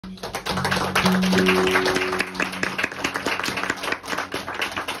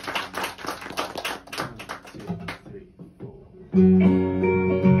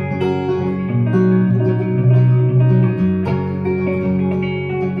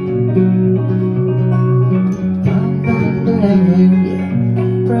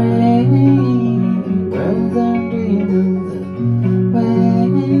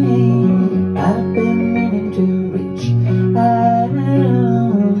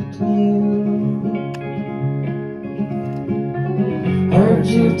Heard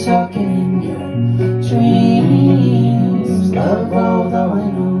you talking in your dreams, love, although I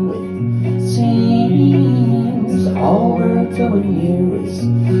know it seems all we're doing here is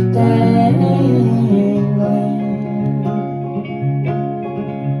dangling.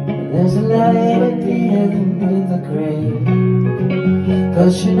 There's a light at the end of the grave,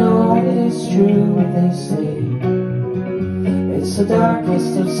 'cause you know it is true what they say. It's the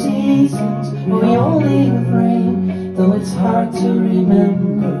darkest of seasons when we only have rain. Though it's hard to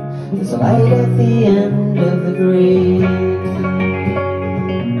remember, there's a light at the end of the grave.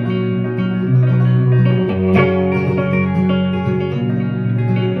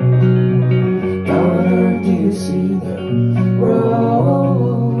 Daughter, do you see the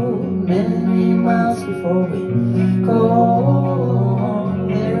road many miles before we go?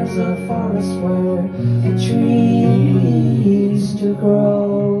 There's a forest where trees to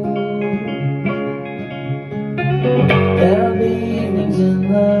grow. There'll be evenings in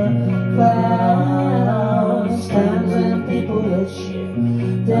the clouds, times when people let you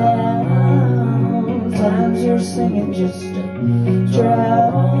down, times you're singing just to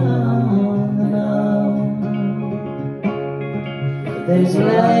drown them out. There's a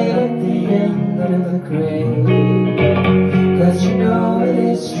light at the end of the grave, 'cause you know it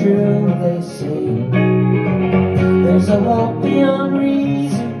is true what they say. There's a hope beyond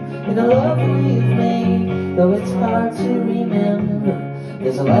reason in the love we've made. Though it's hard to remember,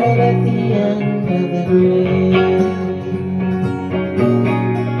 there's a light at the end of the grave.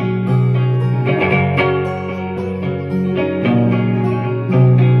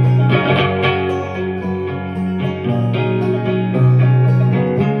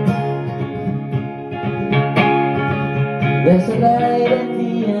 There's a light at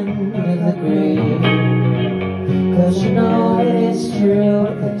the end of the grave, 'cause you know it is true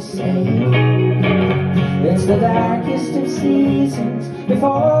what they say. It's the darkest of seasons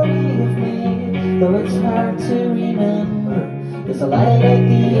before we've made. Though it's hard to remember, there's a light at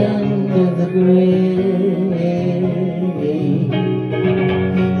the end of the grave.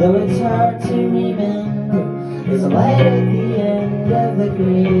 Though it's hard to remember, there's a light at the end of the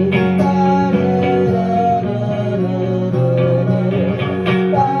grave.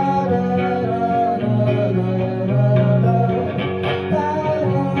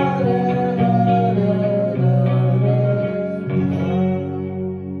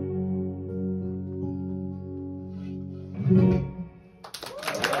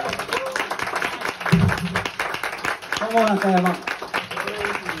 Tomo Nakayama.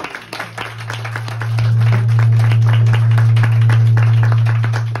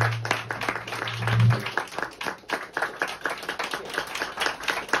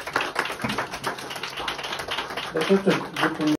ちょっと